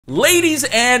Ladies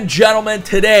and gentlemen,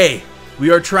 today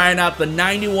we are trying out the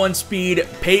 91 speed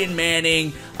Peyton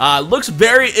Manning. Looks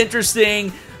very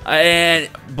interesting,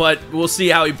 but we'll see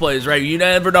how he plays, right? You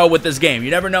never know with this game. You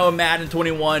never know in Madden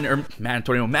 21 or Madden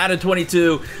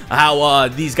 22 how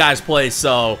these guys play.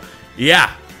 So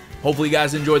yeah, hopefully you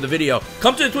guys enjoyed the video.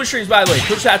 Come to the Twitch streams, by the way,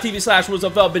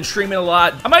 twitch.tv/WheelzFL. Been streaming a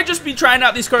lot. I might just be trying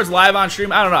out these cards live on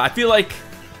stream. I don't know. I feel like,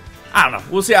 I don't know.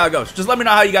 We'll see how it goes. Just let me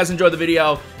know how you guys enjoyed the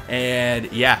video.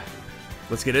 And yeah,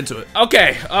 let's get into it.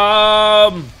 Okay,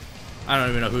 I don't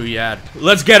even know who he had.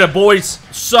 Let's get it, boys.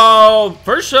 So,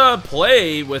 first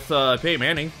play with Peyton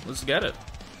Manning. Let's get it.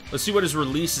 Let's see what his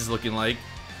release is looking like,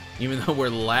 even though we're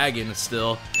lagging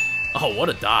still. Oh, what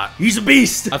a dot. He's a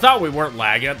beast. I thought we weren't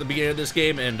lagging at the beginning of this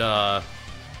game, and yeah,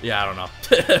 I don't know.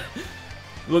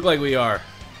 Look like we are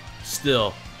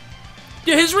still.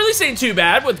 Yeah, his release ain't too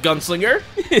bad with Gunslinger.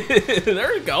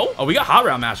 There we go. Oh, we got Hot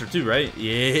Round Master too, right?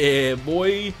 Yeah,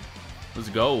 boy. Let's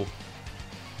go.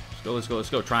 Let's go, let's go,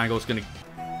 let's go. Triangle is gonna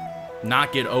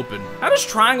not get open. How does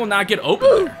Triangle not get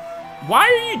open there? Why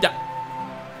are you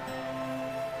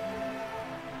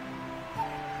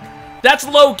That's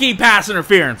low-key pass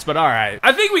interference, but alright.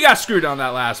 I think we got screwed on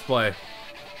that last play.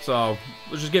 So,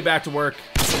 let's just get back to work.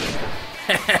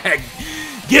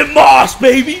 Get Moss,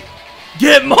 baby!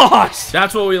 Get Moss!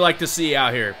 That's what we like to see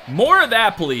out here. More of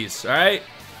that, please, alright?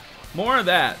 More of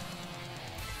that.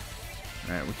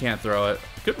 Alright, we can't throw it.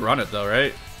 Could run it, though,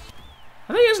 right?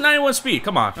 I think he has 91 speed.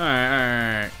 Come on.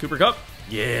 Alright. Cooper Kupp?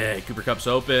 Yeah, Cooper Kupp's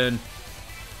open.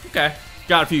 Okay.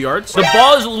 Got a few yards. The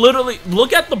ball is literally...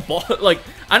 Look at the ball. Like,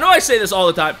 I know I say this all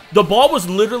the time. The ball was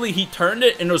literally... He turned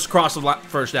it and it was across the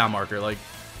first down marker. Like,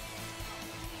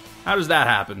 how does that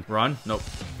happen? Run? Nope.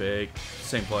 Fake.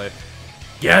 Same play.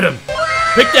 Get him!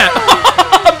 Pick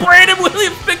that! Brandon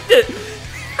Williams picked it!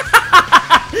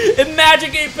 And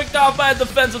Magic ain't picked off by a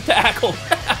defensive tackle.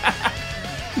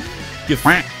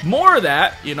 More of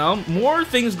that, you know? More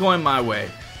things going my way.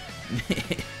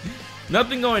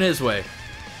 Nothing going his way.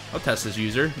 I'll test this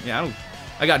user. Yeah,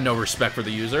 I got no respect for the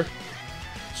user.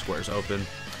 Square's open.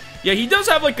 Yeah, he does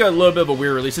have like a little bit of a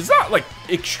weird release. It's not like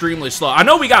extremely slow. I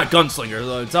know we got Gunslinger,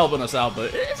 so it's helping us out,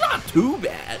 but it's not too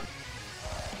bad.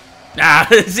 Nah,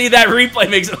 see, that replay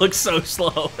makes it look so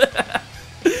slow. That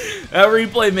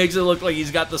replay makes it look like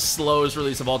he's got the slowest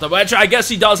release of all time. But I guess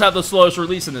he does have the slowest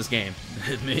release in this game.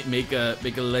 make a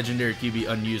legendary QB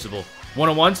unusable.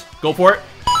 One-on-ones, go for it.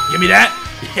 Give me that.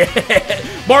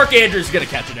 Yeah. Mark Andrews is gonna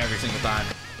catch it every single time.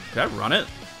 Can I run it?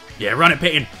 Yeah, run it,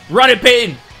 Peyton. Run it,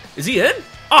 Peyton. Is he in?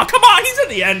 Oh, come on, he's in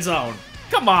the end zone.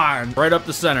 Come on. Right up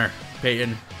the center,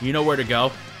 Peyton. You know where to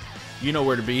go. You know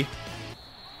where to be.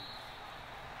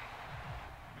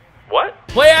 What?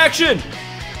 Play action!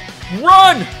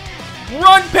 Run!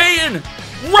 Run, Peyton!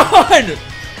 Run!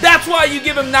 That's why you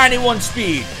give him 91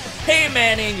 speed. Peyton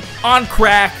Manning on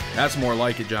crack. That's more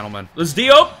like it, gentlemen. Let's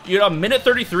D-Ope. You know, minute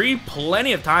 33.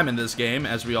 Plenty of time in this game,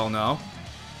 as we all know.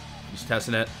 He's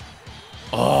testing it.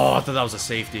 Oh, I thought that was a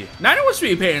safety. 91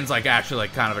 speed Peyton's like actually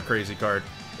like kind of a crazy card.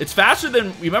 It's faster than,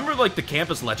 you remember like the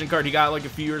Campus Legend card he got like a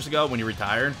few years ago when he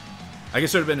retired? I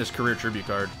guess it would have been his career tribute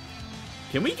card.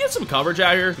 Can we get some coverage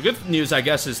out here? The good news, I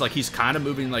guess, is like he's kind of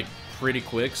moving like pretty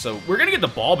quick, so we're gonna get the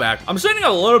ball back. I'm sending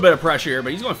a little bit of pressure here,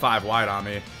 but he's going 5 wide on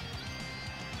me.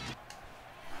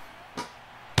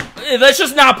 Let's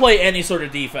just not play any sort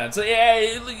of defense.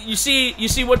 Yeah, you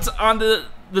see what's on the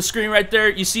screen right there?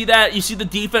 You see that? You see the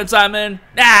defense I'm in?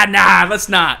 Nah, let's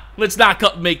not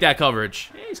make that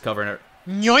coverage. Yeah, he's covering it.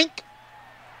 Yoink.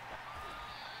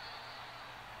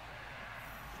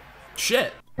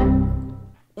 Shit.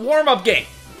 Warm-up game.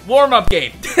 Warm-up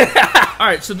game.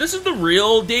 Alright, so this is the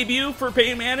real debut for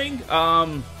Peyton Manning.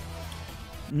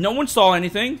 No one saw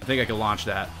anything. I think I can launch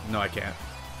that. No, I can't.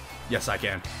 Yes, I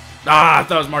can. Ah, I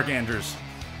thought it was Mark Andrews.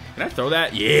 Can I throw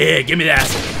that? Yeah, give me that.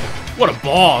 What a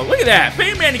ball. Look at that.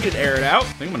 Peyton Manning can air it out. I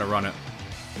think I'm going to run it.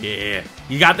 Yeah.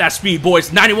 You got that speed,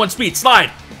 boys. 91 speed. Slide.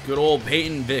 Good old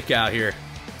Peyton Vick out here.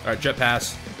 Alright, jet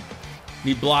pass.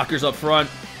 Need blockers up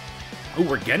front. Oh,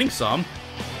 we're getting some.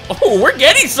 Oh, we're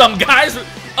getting some, guys.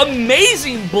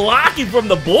 Amazing blocking from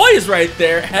the boys right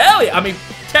there. Hell yeah. I mean,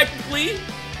 technically,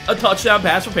 a touchdown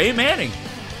pass for Peyton Manning.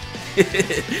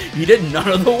 You did none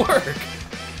of the work.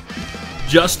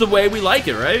 Just the way we like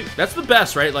it, right? That's the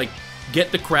best, right? Like,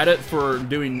 get the credit for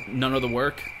doing none of the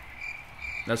work.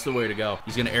 That's the way to go.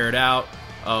 He's going to air it out.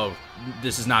 Oh,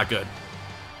 this is not good.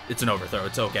 It's an overthrow.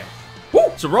 It's okay.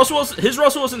 Woo! So Russell Wilson, his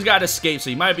Russell Wilson's got to escape, so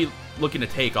he might be looking to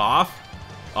take off.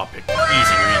 Oh, pick. Easy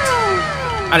reads.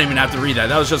 I didn't even have to read that.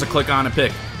 That was just a click on and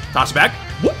pick. Toss it back.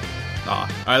 Whoop. Oh. All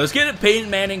right, let's get it. Peyton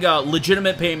Manning,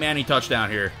 legitimate Peyton Manning touchdown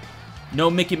here. No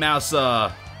Mickey Mouse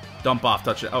Dump off,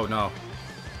 touch it. Oh, no.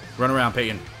 Run around,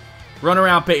 Peyton. Run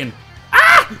around, Peyton.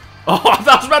 Ah! Oh, I thought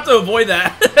I was about to avoid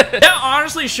that. That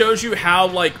honestly shows you how,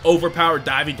 like, overpowered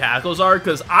diving tackles are,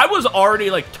 because I was already,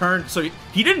 like, turned, so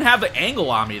he didn't have the angle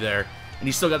on me there, and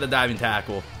he still got the diving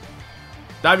tackle.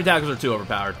 Diving tackles are too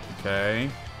overpowered. Okay.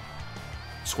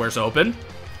 Square's open.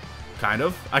 Kind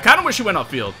of. I kind of wish he went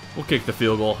upfield. We'll kick the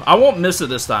field goal. I won't miss it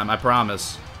this time, I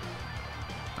promise.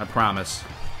 I promise.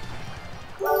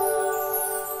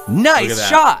 Nice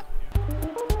shot.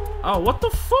 Oh, what the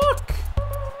fuck?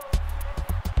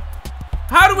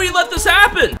 How do we let this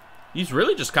happen? He's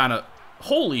really just kind of...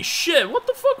 Holy shit, what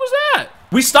the fuck was that?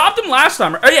 We stopped him last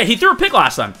time. Oh, yeah, he threw a pick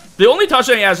last time. The only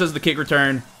touchdown he has is the kick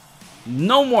return.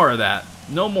 No more of that.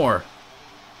 No more.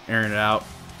 Airing it out.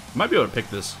 Might be able to pick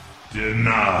this.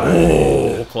 Denied.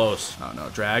 Oh, close. No, no,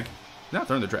 drag. Not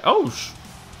throwing the drag. Oh,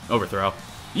 overthrow.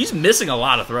 He's missing a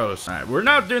lot of throws. All right, we're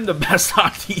not doing the best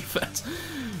on defense.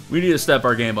 We need to step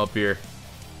our game up here.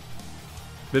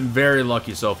 Been very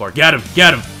lucky so far. Get him.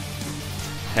 Get him.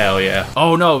 Hell yeah.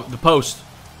 Oh, no. The post.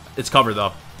 It's covered,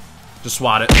 though. Just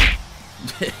swat it.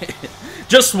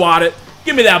 Just swat it.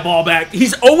 Give me that ball back.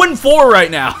 He's 0-4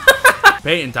 right now.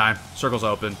 Peyton time. Circle's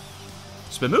open.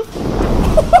 Spin move.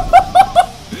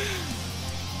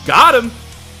 Got him.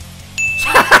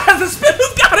 The spin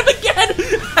move got him again.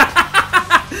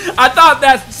 I thought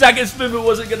that second spin move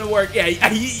wasn't going to work. Yeah,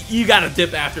 you got to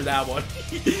dip after that one.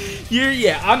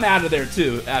 Yeah, I'm out of there,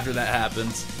 too, after that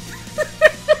happens.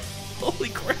 Holy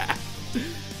crap.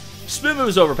 Spin move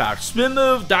is overpowered. Spin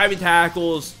move, diving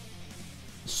tackles.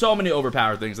 So many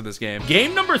overpowered things in this game.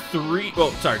 Game number 3.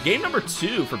 Oh, sorry. Game number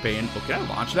 2 for Peyton. Oh, can I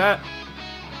launch that?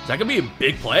 Is that going to be a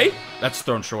big play? That's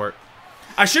thrown short.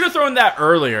 I should have thrown that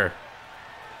earlier.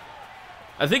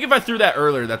 I think if I threw that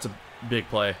earlier, that's a big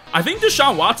play. I think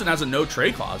Deshaun Watson has a no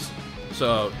trade clause.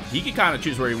 So he can kind of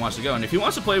choose where he wants to go. And if he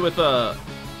wants to play with a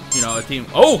team.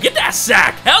 Oh, get that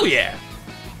sack. Hell yeah.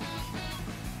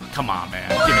 Come on, man.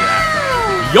 Give me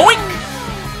that.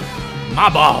 Yoink! My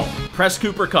ball. Press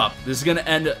Cooper Cup. This is going to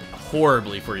end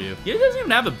horribly for you. He doesn't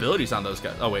even have abilities on those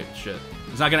guys. Oh, wait. Shit.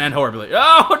 It's not going to end horribly.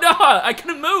 Oh, no. I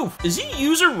couldn't move. Is he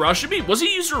user rushing me? Was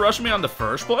he user rushing me on the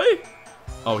first play?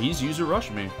 Oh, he's user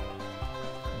rushing me.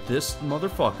 This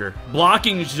motherfucker.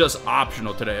 Blocking is just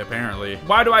optional today, apparently.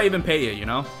 Why do I even pay you, you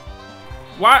know?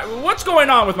 Why? What's going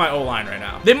on with my O-line right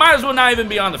now? They might as well not even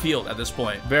be on the field at this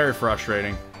point. Very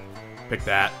frustrating. Pick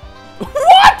that.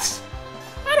 What?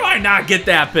 How do I not get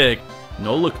that pick?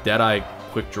 No look, Deadeye,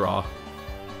 quick draw.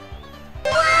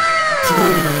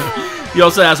 He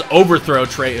also has overthrow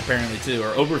trait apparently too, or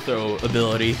overthrow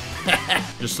ability.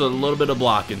 Just a little bit of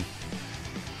blocking.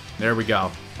 There we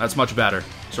go. That's much better.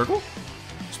 Circle?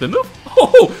 Spin move?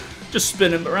 Oh, just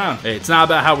spin him around. Hey, it's not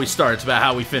about how we start, it's about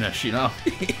how we finish, you know?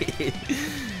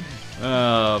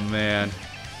 Oh, man.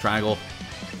 Triangle.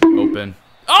 Open.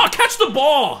 Oh, catch the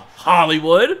ball!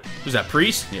 Hollywood. Who's that,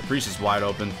 Priest? Yeah, Priest is wide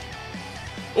open.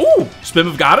 Ooh, spin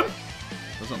move got him?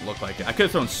 Doesn't look like it. I could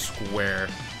have thrown square.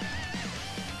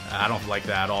 I don't like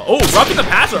that at all. Oh, roughing the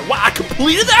passer. Wow, I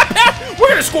completed that pass? We're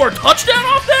going to score a touchdown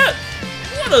off that?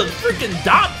 What a freaking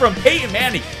dot from Peyton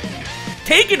Manning.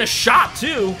 Taking a shot,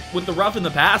 too, with the roughing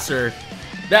the passer.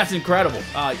 That's incredible.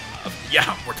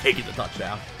 Yeah, we're taking the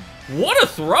touchdown. What a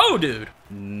throw, dude.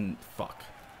 Fuck.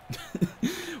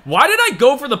 Why did I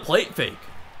go for the plate fake?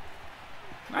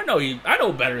 I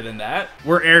know better than that.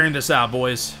 We're airing this out,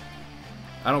 boys.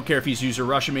 I don't care if he's user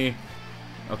rushing me.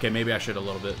 Okay, maybe I should a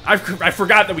little bit. I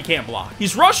forgot that we can't block.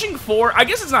 He's rushing 4. I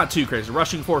guess it's not too crazy.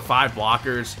 Rushing 4, 5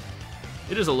 blockers.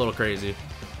 It is a little crazy.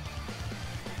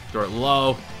 Throw it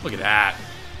low. Look at that.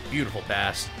 Beautiful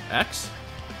pass. X.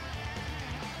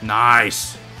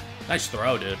 Nice. Nice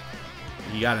throw, dude.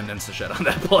 You got an insta shot on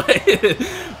that play.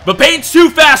 But Peyton's too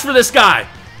fast for this guy.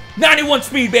 91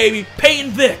 speed, baby.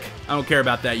 Peyton Vick. I don't care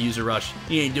about that user rush.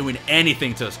 He ain't doing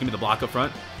anything to us. Give me the block up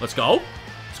front. Let's go.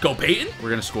 Let's go, Peyton. We're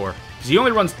going to score. Because he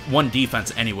only runs 1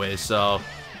 defense anyways, so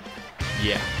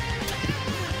yeah.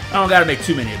 I don't got to make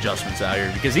too many adjustments out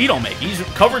here because he don't make. He's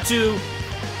cover 2.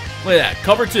 Look at that.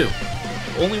 Cover 2.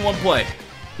 Only 1 play.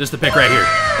 This is the pick right here.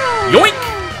 Yoink!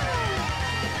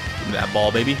 Give me that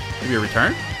ball, baby. Give me a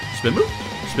return. Spin move.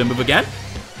 Spin move again.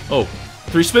 Oh,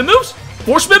 3 spin moves?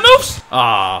 4 spin moves?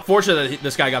 Ah, fortunately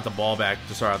this guy got the ball back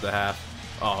to start out the half.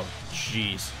 Oh,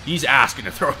 jeez. He's asking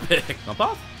to throw a pick. Jump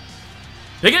off.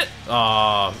 Pick it.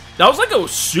 That was like a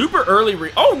super early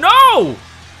oh, no!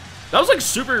 That was like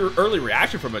super early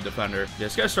reaction from a defender. Yeah,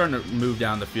 this guy's starting to move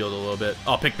down the field a little bit.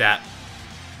 Oh, pick that.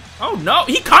 Oh, no.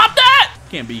 He caught that?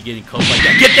 Can't be getting coached like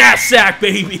that. Get that sack,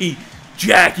 baby.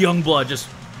 Jack Youngblood just...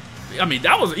 I mean,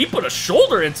 that was... He put a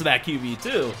shoulder into that QB,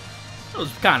 too. That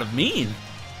was kind of mean.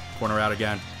 Corner out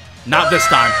again. Not this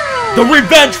time. The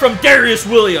revenge from Darius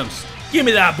Williams. Give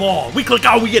me that ball. We click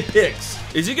out, we get picks.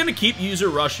 Is he going to keep user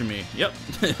rushing me? Yep.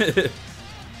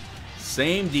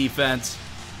 Same defense.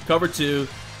 Cover 2.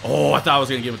 Oh, I thought I was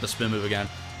going to give it the spin move again.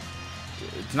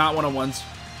 It's not one-on-ones.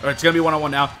 Or it's going to be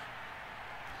one-on-one now.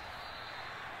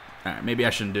 All right, maybe I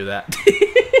shouldn't do that.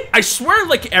 I swear,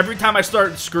 like, every time I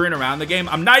start screwing around the game,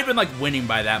 I'm not even, like, winning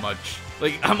by that much.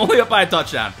 Like, I'm only up by a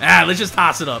touchdown. Ah, let's just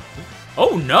toss it up.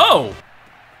 Oh, no.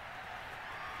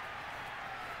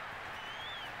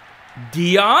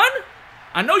 Dion?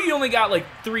 I know you only got, like,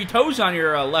 3 toes on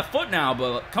your left foot now,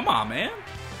 but come on, man.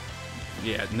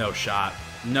 Yeah, no shot.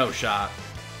 No shot.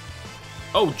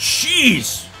 Oh,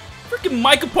 jeez. Freaking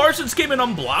Micah Parsons came in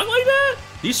unblocked like that?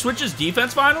 He switched his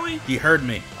defense finally? He heard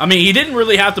me. I mean, he didn't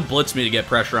really have to blitz me to get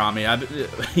pressure on me.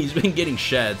 He's been getting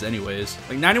sheds anyways.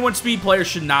 Like, 91 speed players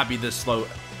should not be this slow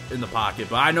in the pocket,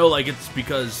 but I know, like, it's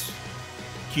because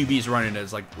QB's running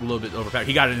is, like, a little bit overpowered.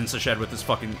 He got it into shed with this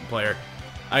fucking player.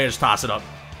 I just toss it up.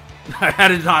 I had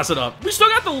to toss it up. We still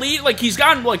got the lead. Like, he's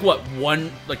gotten, like, what,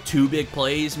 2 big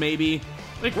plays, maybe?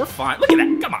 Like, we're fine. Look at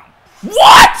that. Come on.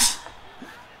 What?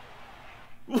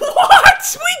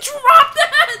 What? We dropped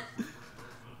that?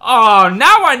 Oh,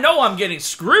 now I know I'm getting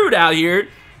screwed out here.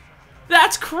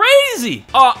 That's crazy.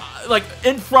 Like,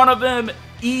 in front of him,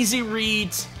 easy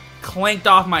reads, clanked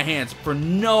off my hands for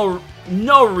no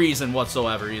reason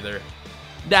whatsoever either.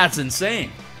 That's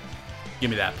insane.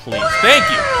 Give me that, please. Thank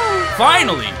you.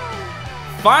 Finally.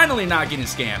 Finally not getting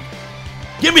scammed.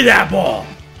 Give me that ball.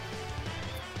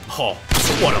 Oh,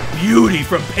 what a beauty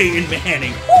from Peyton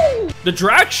Manning. Woo! The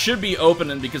drag should be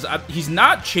opening because he's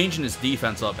not changing his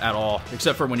defense up at all,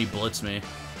 except for when he blitzed me.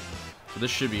 So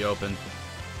this should be open.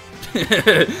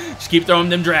 Just keep throwing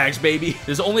them drags, baby.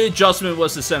 His only adjustment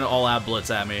was to send an all-out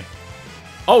blitz at me.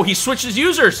 Oh, he switched his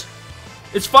users.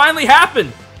 It's finally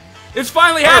happened. It's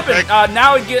finally happened.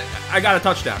 Now I got a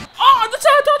touchdown. Oh, that's a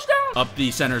touchdown. Up the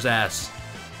center's ass.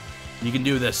 You can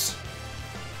do this.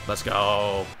 Let's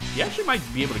go. You actually might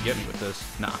be able to get me with this.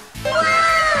 Nah.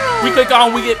 We click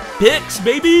on, we get picks,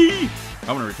 baby. I'm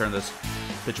going to return this.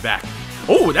 Pitch back.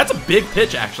 Oh, that's a big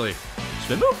pitch, actually.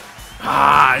 Spin move?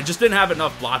 Ah, I just didn't have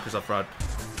enough blockers up front.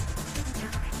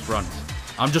 Let's run.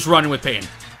 I'm just running with Peyton.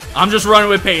 I'm just running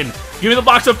with Peyton. Give me the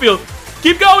box upfield.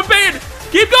 Keep going, Peyton.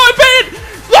 Keep going, Peyton.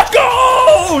 Let's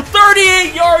go!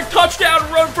 38-yard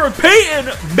touchdown run for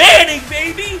Peyton Manning,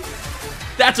 baby.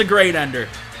 That's a great ender.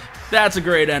 That's a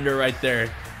great ender right there.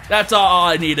 That's all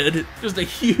I needed. Just a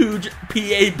huge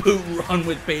PA boot run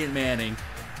with Peyton Manning.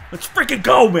 Let's freaking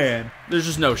go, man. There's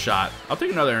just no shot. I'll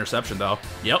take another interception, though.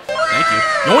 Yep. Thank you.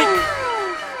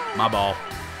 Yoink. My ball.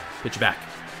 Pitch back.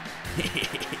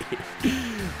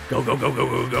 Go, go, go, go,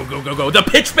 go, go, go, go, go. The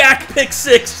pitch back, pick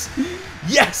 6.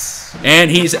 Yes. And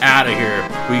he's out of here.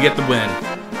 We get the win.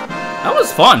 That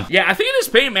was fun. Yeah, I think this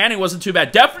Peyton Manning wasn't too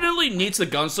bad. Definitely needs the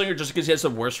Gunslinger just because he has the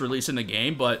worst release in the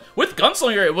game. But with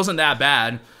Gunslinger, it wasn't that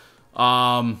bad.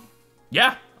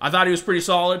 Yeah, I thought he was pretty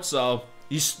solid. So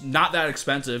he's not that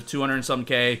expensive, 200 and some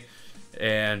K.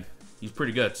 And he's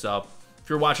pretty good. So if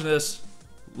you're watching this,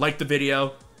 like the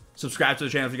video. Subscribe to the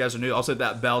channel if you guys are new. Also hit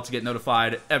that bell to get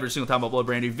notified every single time I upload a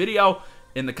brand new video.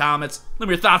 In the comments, let me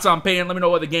know your thoughts on Peyton. Let me know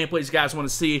what the gameplays you guys want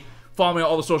to see. Follow me on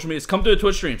all the social medias. Come to the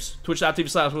Twitch streams.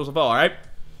 Twitch.tv/WheelzFL, alright?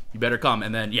 You better come.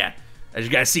 And then, yeah, as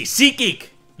you guys see, SeatGeek.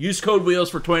 Use code Wheelz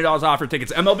for $20 off your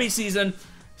tickets. MLB season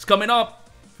is coming up.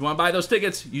 If you want to buy those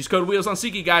tickets, use code Wheelz on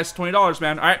SeatGeek, guys. $20,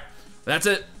 man. Alright, that's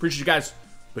it. Appreciate you guys.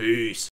 Peace.